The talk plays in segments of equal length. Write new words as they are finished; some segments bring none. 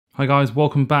Hi guys,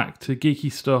 welcome back to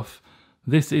Geeky Stuff.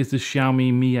 This is the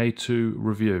Xiaomi Mi A2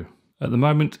 review. At the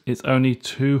moment it's only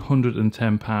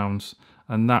 £210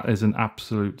 and that is an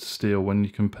absolute steal when you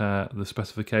compare the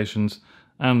specifications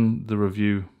and the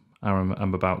review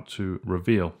I'm about to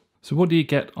reveal. So what do you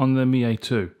get on the Mi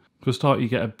A2? For a start, you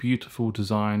get a beautiful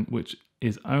design which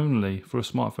is only, for a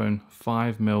smartphone,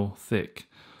 5mm thick,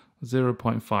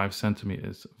 0.5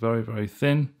 centimeters, very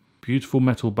thin. Beautiful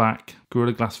metal back,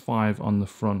 Gorilla Glass 5 on the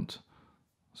front.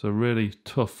 So really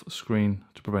tough screen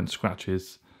to prevent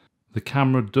scratches. The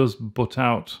camera does butt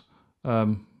out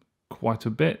quite a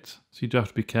bit, so you do have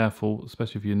to be careful,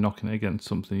 especially if you're knocking it against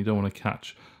something. You don't want to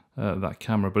catch that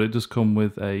camera, but it does come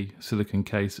with a silicone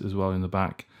case as well in the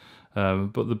back.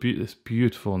 But it's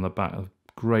beautiful on the back, a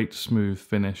great smooth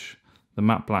finish. The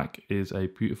matte black is a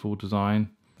beautiful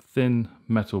design. Thin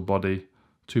metal body,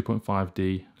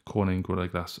 2.5D. Corning Gorilla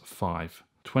Glass 5.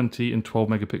 20 and 12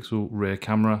 megapixel rear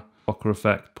camera, bokeh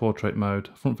effect, portrait mode,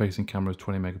 front facing camera is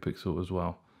 20 megapixel as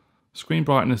well. Screen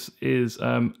brightness is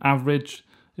average.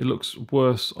 It looks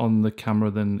worse on the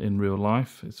camera than in real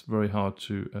life. It's very hard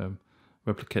to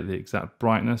replicate the exact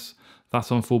brightness.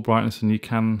 That's on full brightness and you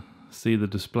can see the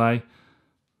display.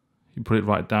 You put it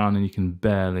right down and you can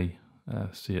barely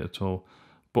see it at all.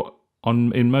 But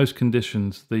in most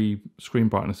conditions the screen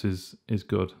brightness is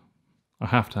good. I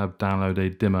have to download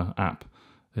a dimmer app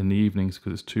in the evenings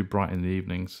because it's too bright in the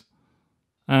evenings.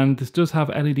 And this does have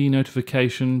LED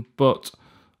notification, but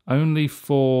only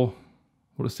for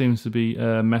what it seems to be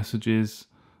messages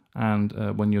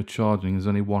and when you're charging. There's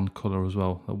only one colour as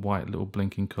well, a white little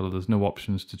blinking colour. There's no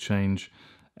options to change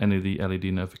any of the LED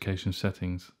notification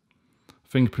settings.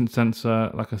 Fingerprint sensor,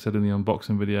 like I said in the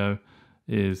unboxing video,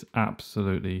 is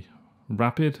absolutely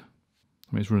rapid.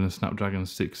 I mean, it's running a Snapdragon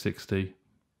 660.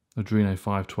 Adreno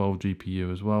 512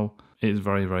 GPU as well. It is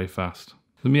very fast.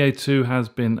 The Mi A2 has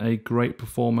been a great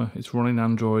performer. It's running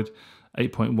Android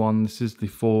 8.1. This is the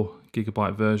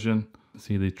 4GB version.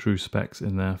 See the true specs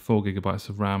in there. 4GB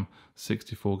of RAM,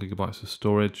 64GB of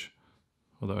storage.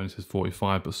 Although it only says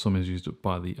 45, but some is used up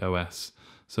by the OS.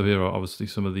 So here are obviously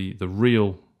some of the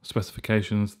real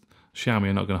specifications. Xiaomi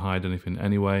are not going to hide anything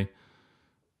anyway.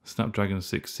 Snapdragon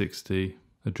 660,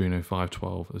 Adreno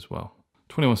 512 as well.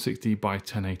 2160 by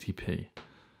 1080p.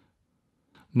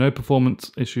 No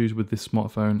performance issues with this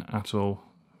smartphone at all.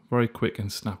 Very quick and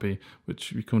snappy,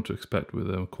 which you come to expect with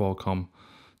Qualcomm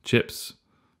chips.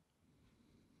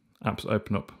 Apps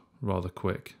open up rather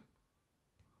quick.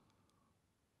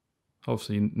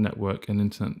 Obviously network and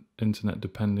internet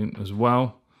dependent as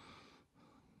well.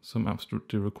 Some apps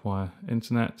do require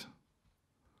internet.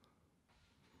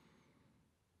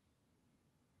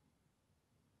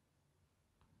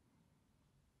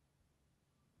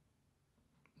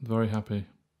 Very happy.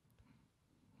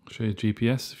 I'll show you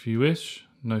GPS if you wish.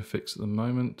 No fix at the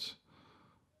moment.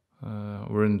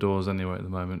 We're indoors anyway at the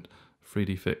moment.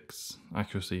 3D fix.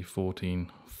 Accuracy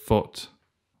 14 foot.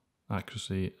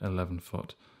 Accuracy 11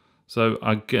 foot. So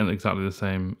I'm getting exactly the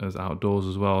same as outdoors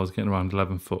as well. I was getting around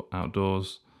 11 foot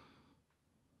outdoors.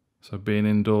 So being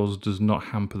indoors does not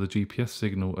hamper the GPS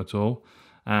signal at all.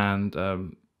 And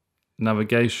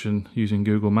navigation using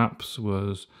Google Maps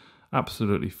was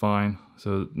absolutely fine,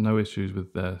 so no issues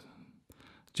with the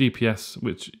GPS,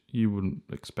 which you wouldn't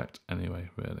expect anyway,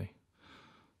 really.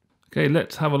 Okay,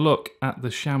 let's have a look at the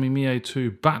Xiaomi Mi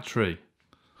A2 battery.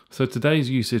 So today's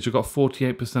usage, I've got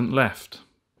 48% left.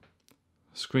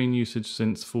 Screen usage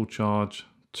since full charge,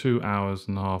 2.5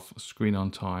 hours screen on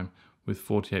time with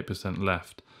 48%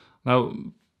 left. Now,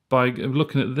 by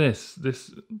looking at this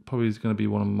probably is going to be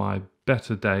one of my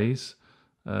better days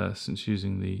since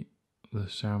using the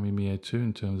Xiaomi Mi A2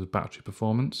 in terms of battery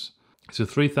performance. It's a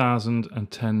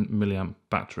 3010 milliamp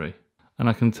battery. And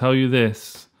I can tell you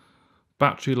this,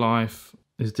 battery life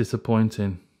is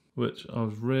disappointing, which I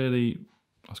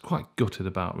was quite gutted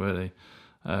about really.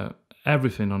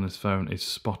 Everything on this phone is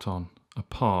spot on,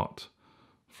 apart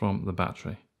from the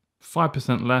battery.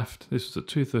 5% left, this was at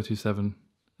 2:37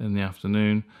 in the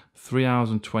afternoon, 3 hours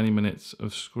and 20 minutes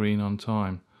of screen on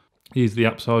time. These are the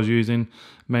apps I was using,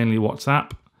 mainly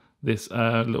WhatsApp. This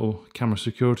little camera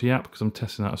security app, because I'm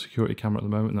testing out a security camera at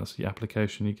the moment, and that's the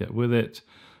application you get with it.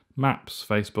 Maps,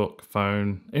 Facebook,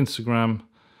 phone, Instagram,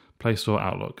 Play Store,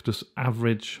 Outlook. Just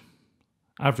average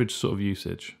sort of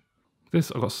usage.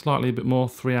 This I've got slightly a bit more,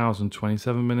 3 hours and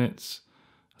 27 minutes,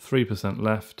 3%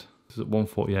 left. This is at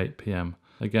 1:48 PM.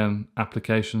 Again,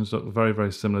 applications look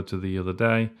very similar to the other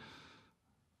day.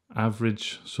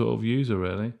 Average sort of user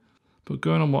really. But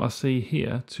going on what I see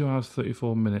here, 2 hours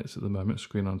 34 minutes at the moment,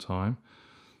 screen on time.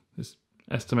 It's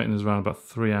estimating there's around about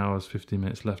 3 hours 50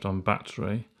 minutes left on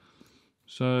battery.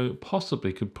 So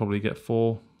possibly could probably get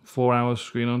four hours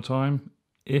screen on time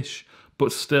ish,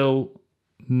 but still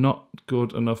not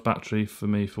good enough battery for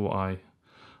me for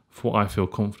what I feel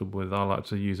comfortable with. I like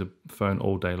to use a phone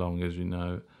all day long, as you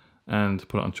know, and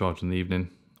put it on charge in the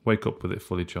evening. Wake up with it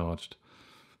fully charged.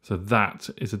 So that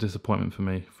is a disappointment for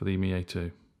me for the Mi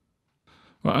A2.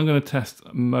 Right, I'm going to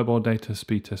test mobile data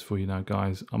speed test for you now,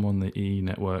 guys. I'm on the E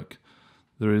network.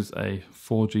 There is a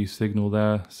 4G signal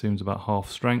there, seems about half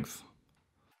strength.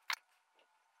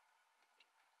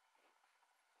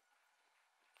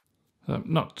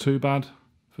 Not too bad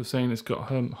for saying it's got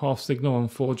half signal on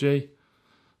 4G,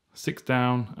 6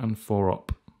 down and 4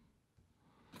 up.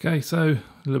 Okay, so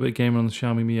a little bit of gaming on the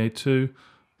Xiaomi Mi A2,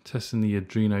 testing the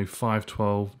Adreno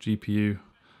 512 GPU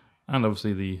and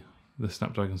obviously the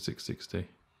Snapdragon 660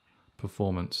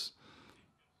 performance.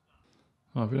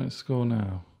 Oh, if we don't score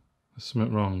now, there's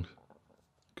something wrong.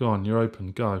 Go on, you're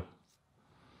open, go.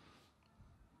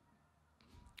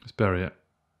 Let's bury it.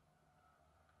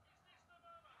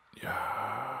 Yeah.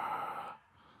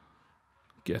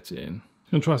 Get in.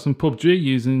 Gonna try some PUBG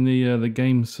using the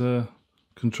games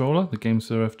controller, the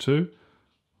GameSir F2,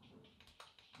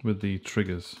 with the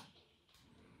triggers.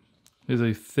 Here's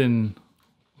a thin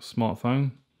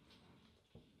smartphone.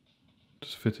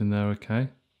 Just fit in there okay.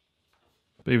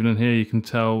 But even in here you can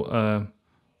tell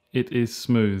it is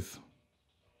smooth.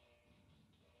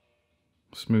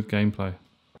 Smooth gameplay.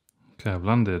 Okay, I've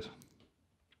landed.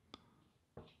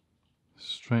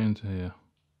 Straight into here.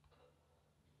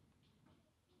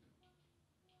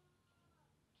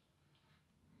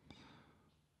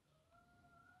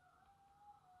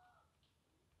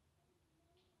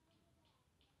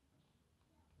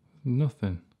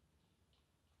 Nothing.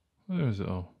 Where is it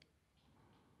all?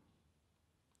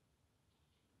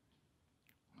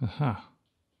 Aha.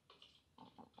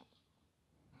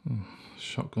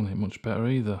 Shotgun ain't much better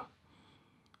either.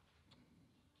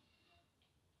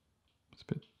 It's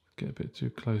get a bit too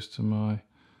close to my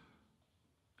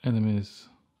enemies.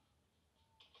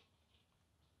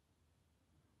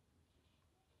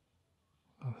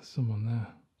 Oh, there's someone there.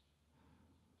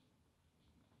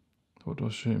 What do I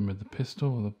shoot him with? The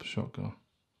pistol or the shotgun?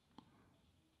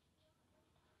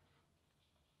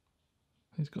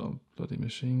 He's got a bloody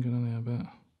machine gun on here, I bet.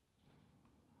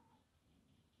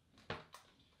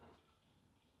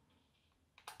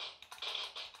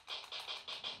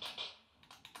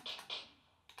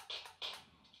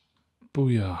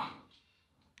 Booyah.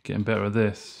 Getting better at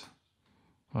this.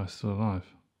 Oh, he's still alive.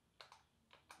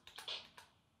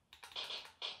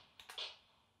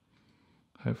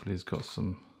 Hopefully he's got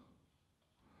some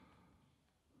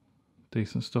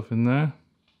decent stuff in there.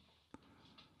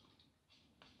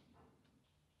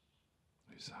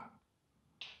 Who's that?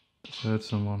 Just heard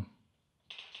someone.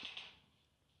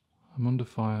 I'm under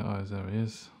fire. Oh, there he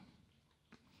is.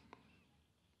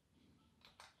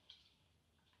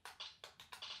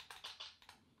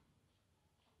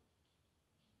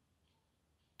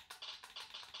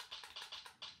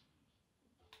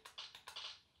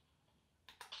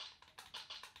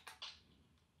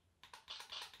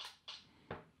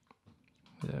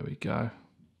 There we go.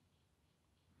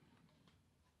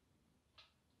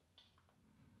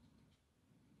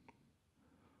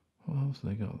 What else have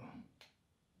they got?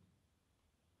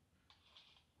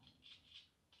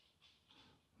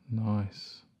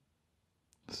 Nice.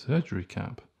 Surgery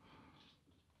cap.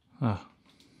 Ah.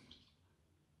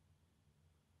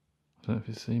 I don't know if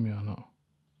you see me or not.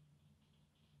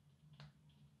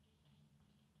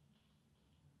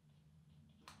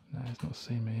 No, he's not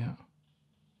seen me yet.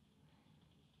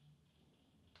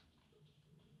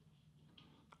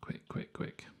 Quick, quick,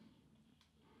 quick.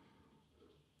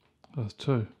 Oh, there's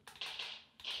two.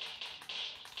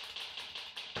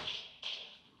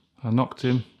 I knocked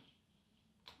him.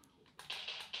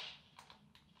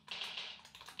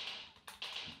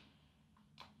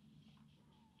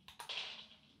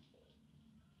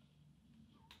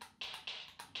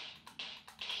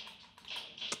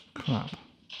 Crap.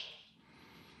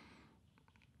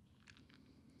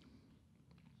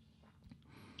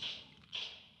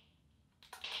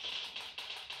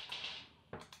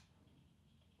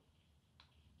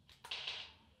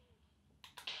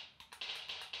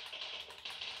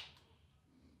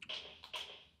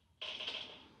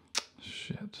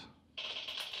 Shit.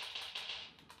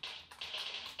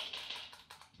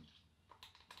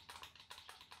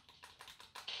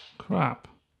 Crap.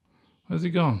 Where's he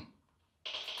gone?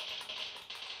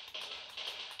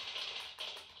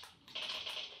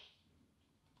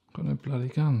 Got no bloody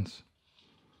guns.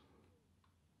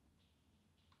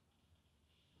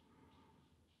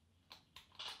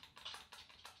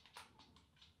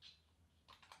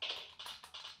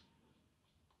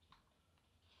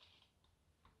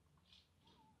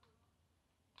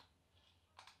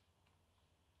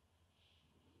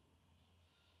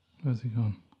 Where's he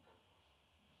gone?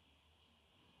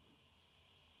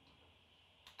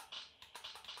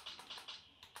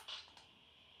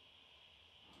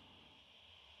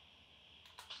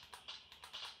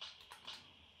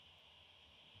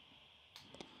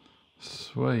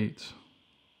 Sweet.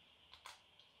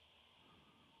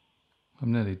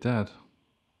 I'm nearly dead.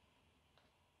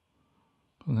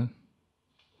 Come on then.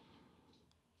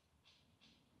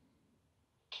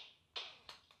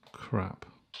 Crap.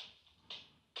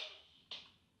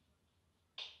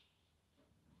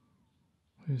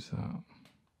 Who's that?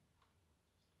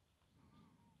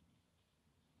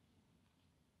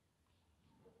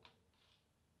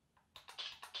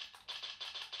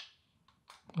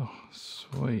 Oh,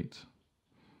 sweet.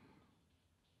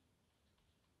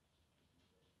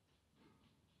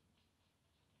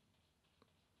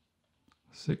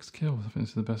 Six kills. I think this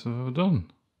is the best I've ever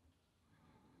done.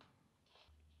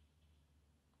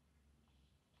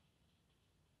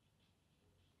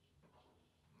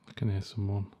 I can hear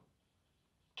someone.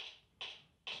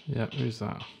 Yep, who's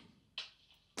that?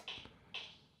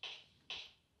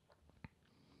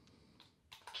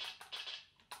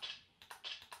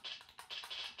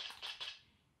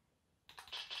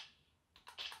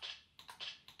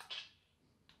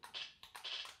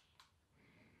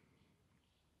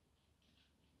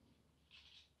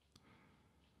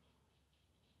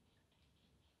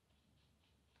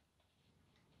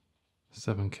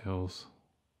 Seven kills.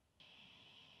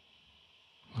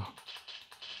 Oh.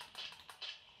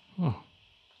 Oh.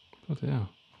 Bloody hell.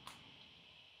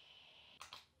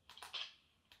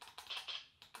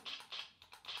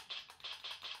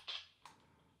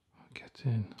 Get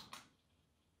in.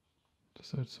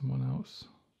 Just heard someone else.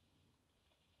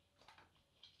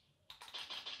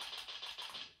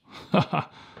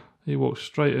 He walked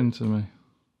straight into me.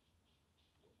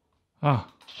 Ah.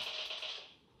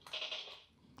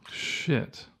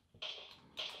 Shit.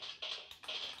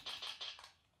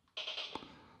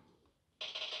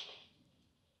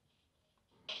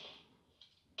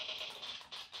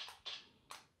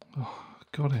 Oh,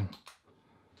 got him.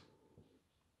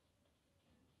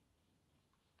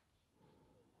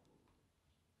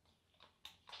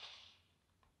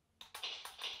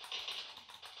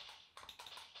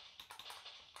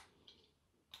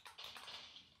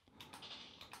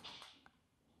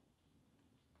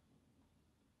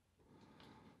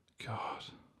 God.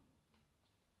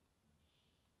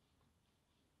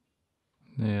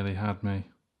 Nearly had me.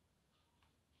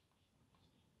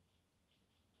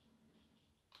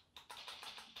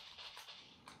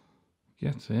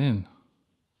 Get in.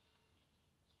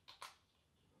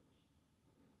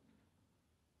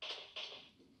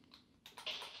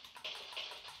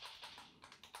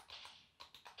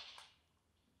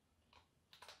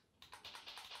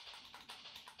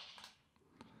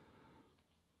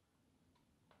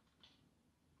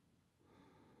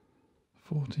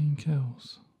 "14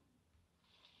 kills.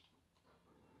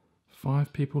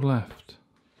 5 people left."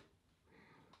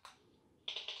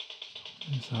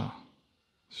 Who's that?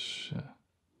 Shit.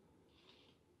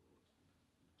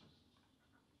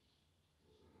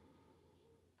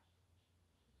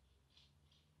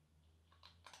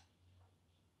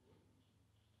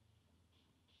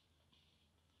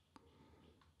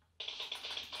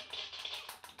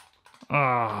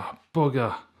 Ah,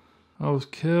 bugger. I was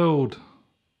killed.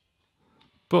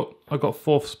 But I got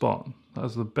 4th spot. That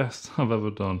was the best I've ever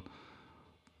done.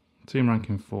 Team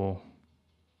ranking 4.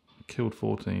 Killed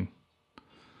 14.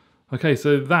 Okay,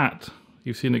 so that,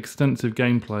 you've seen extensive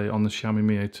gameplay on the Xiaomi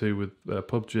Mi A2 with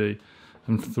PUBG.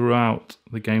 And throughout,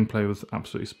 the gameplay was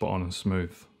absolutely spot on and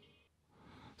smooth.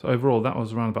 So overall, that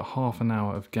was around about half an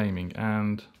hour of gaming.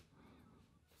 And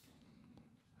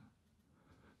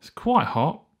it's quite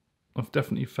hot. I've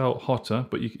definitely felt hotter,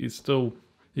 but you can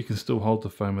still hold the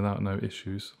phone without no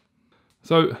issues.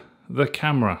 So the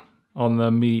camera on the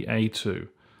Mi A2.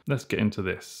 Let's get into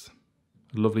this.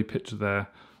 A lovely picture there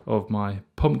of my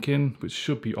pumpkin, which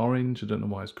should be orange. I don't know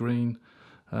why it's green,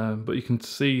 but you can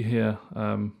see here.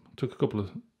 Took a couple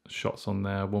of shots on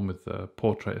there. One with the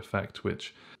portrait effect,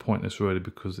 which pointless really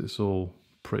because it's all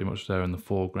pretty much there in the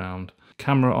foreground.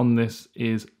 Camera on this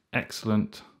is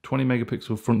excellent. 20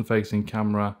 megapixel front facing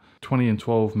camera, 20 and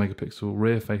 12 megapixel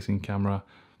rear facing camera.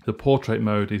 The portrait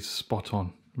mode is spot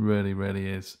on, really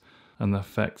is, and the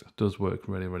effect does work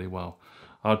really well.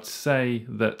 I'd say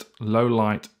that low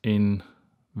light in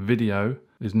video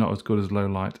is not as good as low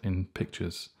light in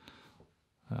pictures.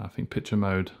 I think picture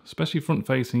mode, especially front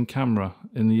facing camera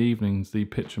in the evenings, the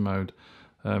picture mode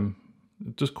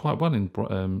does quite well in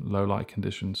low light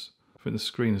conditions. I think the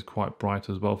screen is quite bright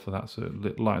as well for that, so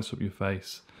it lights up your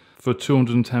face. for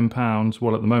 £210.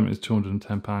 Well, at the moment it's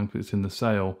 £210 because it's in the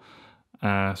sale.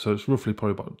 So it's roughly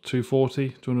probably about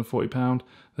 £240.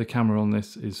 The camera on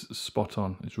this is spot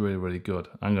on. It's really, really good.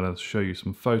 I'm going to show you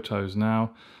some photos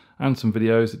now and some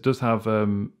videos. It does have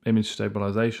image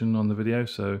stabilization on the video,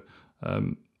 so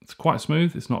it's quite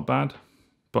smooth. It's not bad,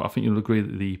 but I think you'll agree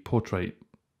that the portrait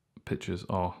pictures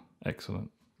are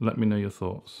excellent. Let me know your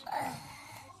thoughts.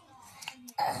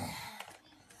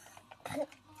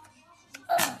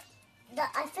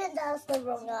 I think that was the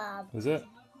wrong arm. Is it?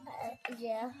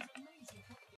 Yeah.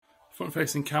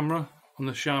 Front-facing camera on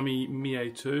the Xiaomi Mi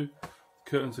A2.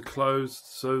 Curtains are closed,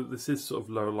 so this is sort of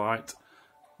low light,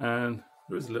 and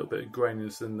there is a little bit of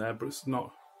graininess in there, but it's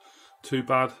not too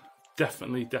bad.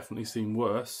 Definitely seen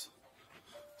worse.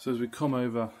 So as we come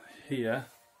over here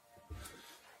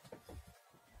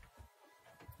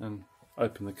and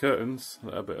open the curtains, a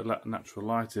little bit of natural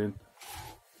light in,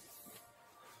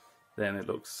 then it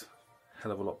looks a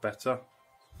hell of a lot better.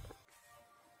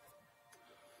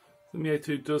 The Mi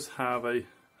A2 does have a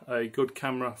good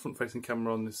camera, front-facing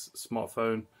camera on this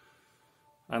smartphone,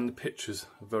 and the pictures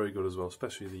are very good as well,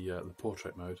 especially the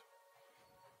portrait mode.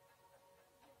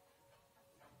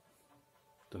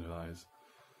 Don't know who that is.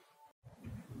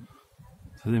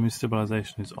 So the image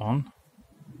stabilization is on.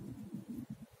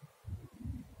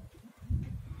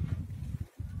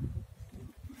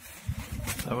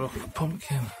 Let's have a look at the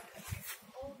pumpkin.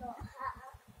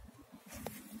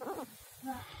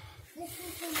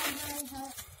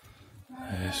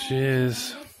 There she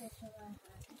is.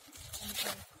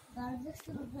 I'm just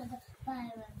going to put the fire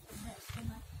engine next to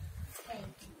my cake,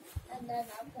 and then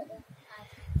I'll put the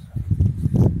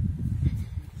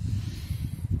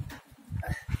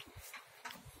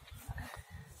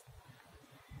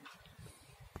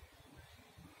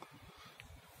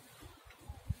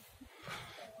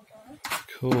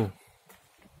Cool.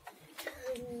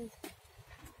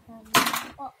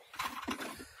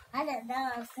 I didn't know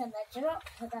I was going to drop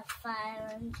for the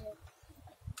fire engine.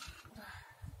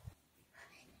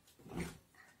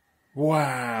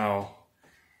 Wow.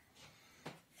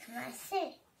 Can I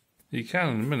see? You can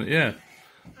in a minute, yeah.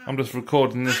 I'm just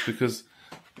recording this because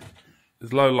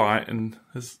there's low light and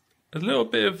there's a little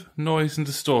bit of noise and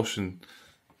distortion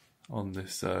on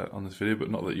this video, but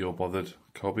not that you're bothered,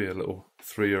 Cobby, a little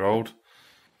 3-year-old.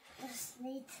 Just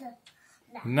need to...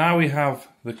 Now we have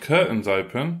the curtains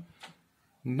open,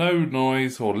 no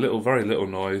noise or very little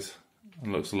noise,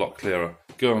 and looks a lot clearer.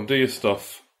 Go on, do your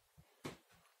stuff.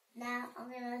 Now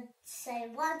I'm going to say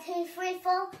 1, 2, 3, 4,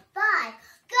 5.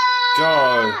 Go!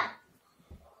 Go!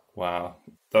 Wow,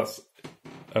 that's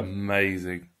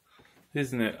amazing.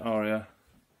 Isn't it, Aria?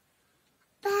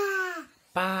 Bah!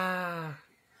 Bah!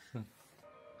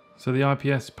 So the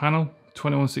IPS panel,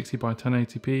 2160 by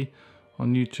 1080p.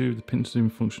 On YouTube, the pinch zoom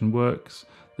function works.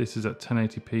 This is at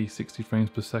 1080p, 60 frames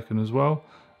per second as well.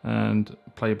 And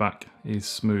playback is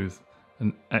smooth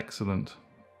and excellent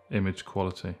image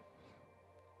quality.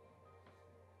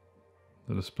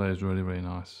 The display is really, really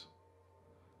nice.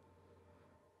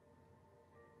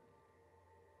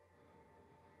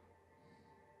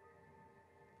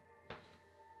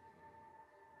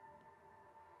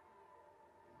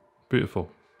 Beautiful.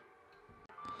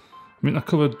 I mean, I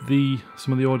covered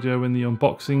some of the audio in the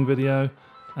unboxing video,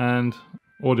 and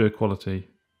audio quality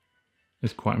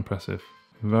is quite impressive.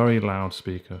 Very loud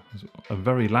speaker. A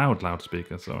very loud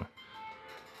loudspeaker, sorry.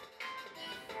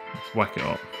 Let's whack it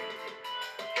up.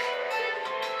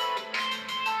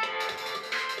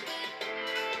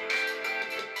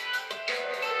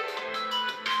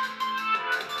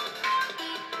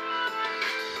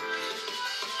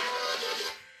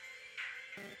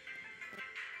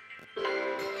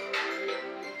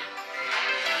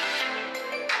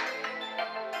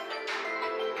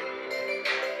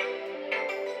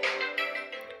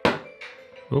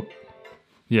 Oh,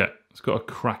 yeah, it's got a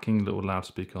cracking little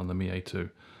loudspeaker on the Mi A2.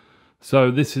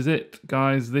 So this is it,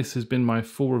 guys. This has been my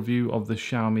full review of the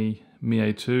Xiaomi Mi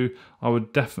A2. I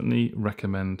would definitely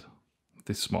recommend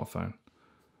this smartphone.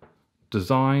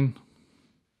 Design,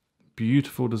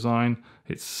 beautiful design.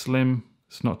 It's slim.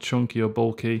 It's not chunky or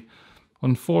bulky.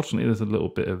 Unfortunately, there's a little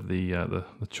bit of the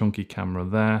chunky camera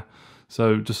there.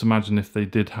 So just imagine if they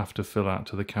did have to fill out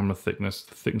to the camera thickness.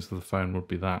 The thickness of the phone would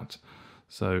be that.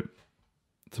 So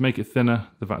to make it thinner,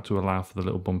 they've had to allow for the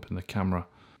little bump in the camera.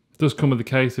 It does come with a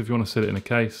case if you want to sit it in a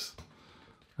case,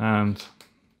 and it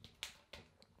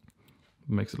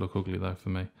makes it look ugly though for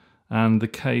me. And the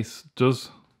case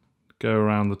does go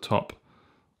around the top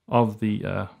of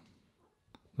the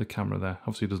camera there.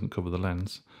 Obviously it doesn't cover the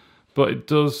lens, but it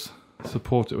does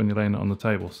support it when you're laying it on the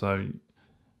table, so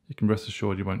you can rest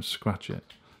assured you won't scratch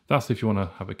it. That's if you want to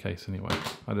have a case anyway.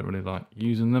 I don't really like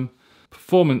using them.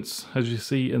 Performance, as you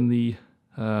see in the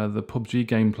PUBG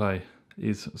gameplay,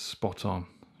 is spot on.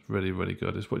 Really, really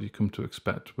good. It's what you come to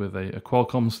expect with a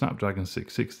Qualcomm Snapdragon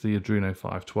 660, Adreno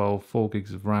 512, 4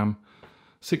 gigs of RAM,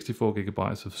 64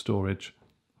 gigabytes of storage.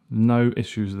 No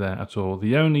issues there at all.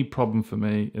 The only problem for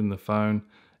me in the phone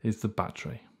is the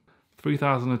battery.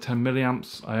 3010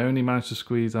 milliamps. I only managed to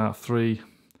squeeze out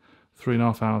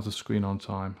 3.5 hours of screen on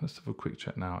time. Let's have a quick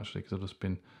check now, actually, because I've just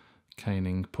been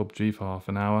caning PUBG for half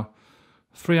an hour.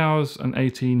 3 hours and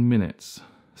 18 minutes.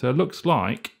 So it looks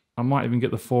like I might even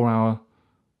get the 4 hour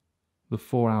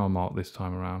mark this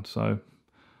time around. So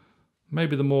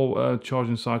maybe the more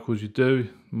charging cycles you do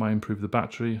might improve the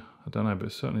battery. I don't know, but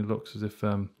it certainly looks as if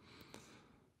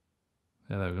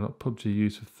yeah, there we go. PUBG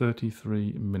used for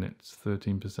 33 minutes,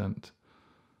 13%.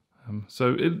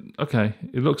 So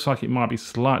it looks like it might be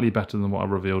slightly better than what I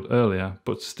revealed earlier,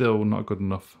 but still not good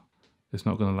enough. It's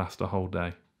not going to last a whole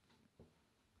day.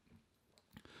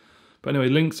 But anyway,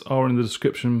 links are in the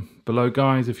description below,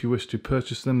 guys. If you wish to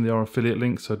purchase them, they are affiliate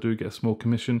links, so I do get a small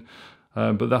commission.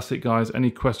 But that's it, guys.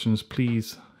 Any questions,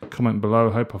 please comment below.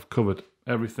 I hope I've covered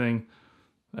everything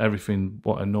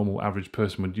what a normal average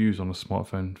person would use on a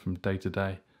smartphone from day to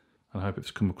day. And I hope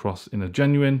it's come across in a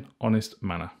genuine, honest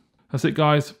manner. That's it,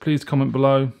 guys. Please comment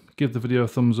below, give the video a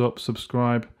thumbs up,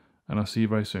 subscribe, and I'll see you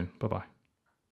very soon. Bye-bye.